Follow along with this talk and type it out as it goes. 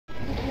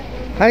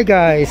Hi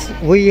guys,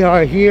 we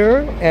are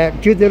here at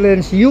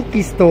Judelyn's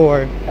Yuki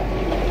store.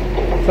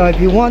 So if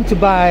you want to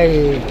buy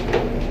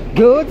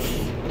goods,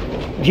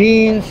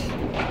 jeans,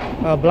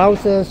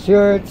 blouses,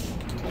 shirts,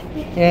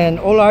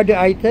 and all other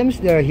items,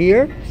 they're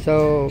here.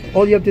 So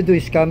all you have to do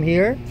is come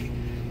here,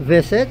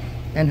 visit,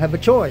 and have a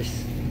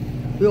choice.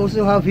 We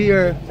also have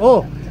here,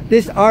 oh,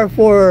 these are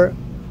for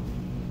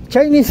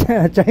Chinese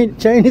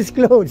Chinese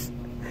clothes.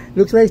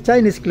 Looks like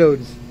Chinese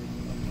clothes.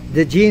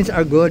 The jeans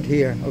are good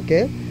here,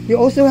 okay? You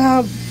also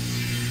have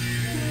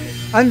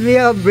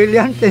Andrea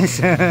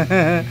Brilliantes.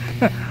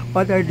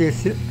 What are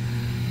these?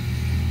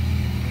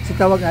 Sa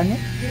tawag ano?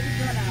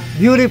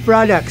 Beauty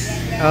products.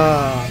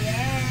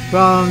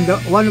 From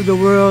one of the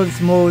world's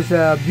most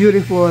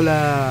beautiful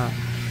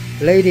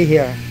lady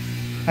here.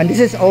 And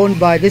this is owned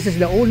by, this is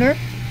the owner,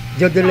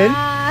 Judelyn.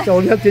 So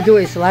all you have to do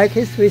is like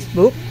his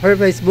Facebook, her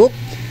Facebook,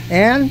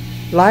 and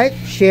like,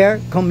 share,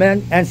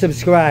 comment, and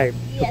subscribe.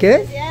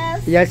 Okay?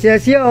 Yes,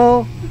 yes,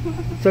 yo.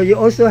 So you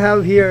also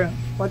have here,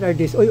 what are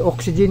these? Oy,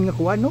 oxygen nga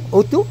kuan, no?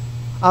 O2?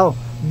 Oh,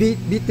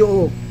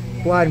 B2O.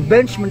 Kuan,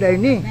 bench mo dahil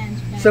ni.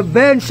 So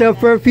bench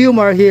perfume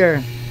are here.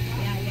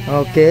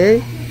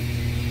 Okay.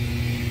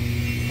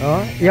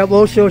 Oh, you have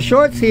also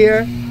shorts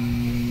here.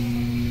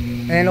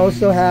 And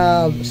also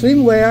have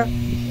swimwear.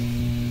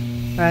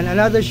 And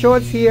another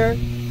shorts here.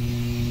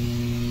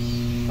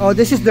 Oh,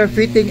 this is their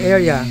fitting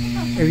area.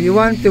 If you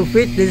want to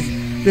fit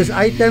these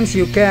items,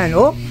 you can.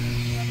 Oh,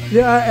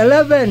 there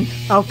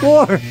are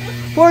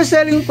 4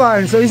 selling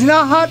fans. So it's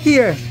not hot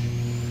here.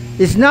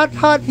 It's not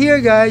hot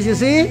here, guys. You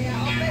see?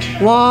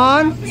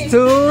 1,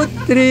 2,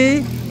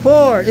 3,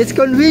 4. It's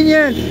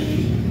convenient.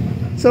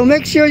 So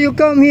make sure you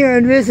come here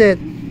and visit.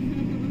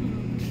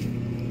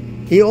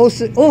 He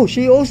also, oh,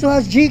 she also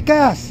has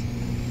GCash.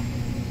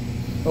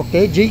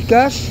 Okay,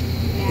 GCash.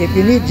 If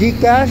you need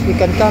GCash, you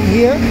can come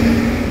here.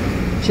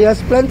 She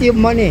has plenty of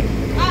money.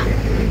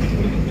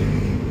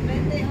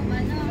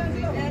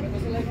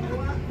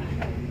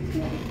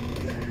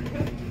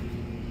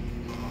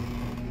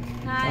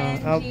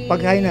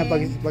 Pag-hi na,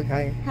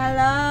 pag-hi.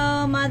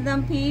 Hello,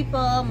 madam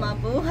people,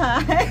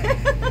 mabuhay.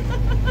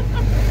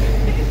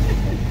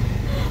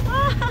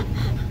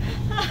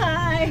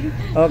 Hi.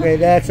 Okay,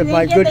 that's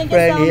my good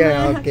friend here.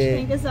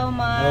 Okay. Thank you so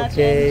much.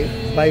 Okay,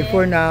 bye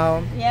for now.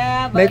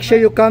 Yeah. Make sure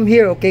you come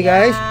here, okay,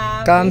 guys?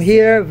 Come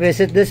here,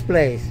 visit this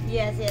place.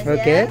 Yes, yes,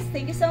 okay? Yes.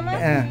 Thank you so much.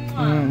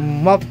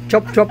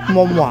 Chop chop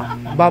momwa.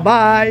 Bye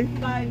bye.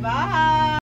 Bye bye.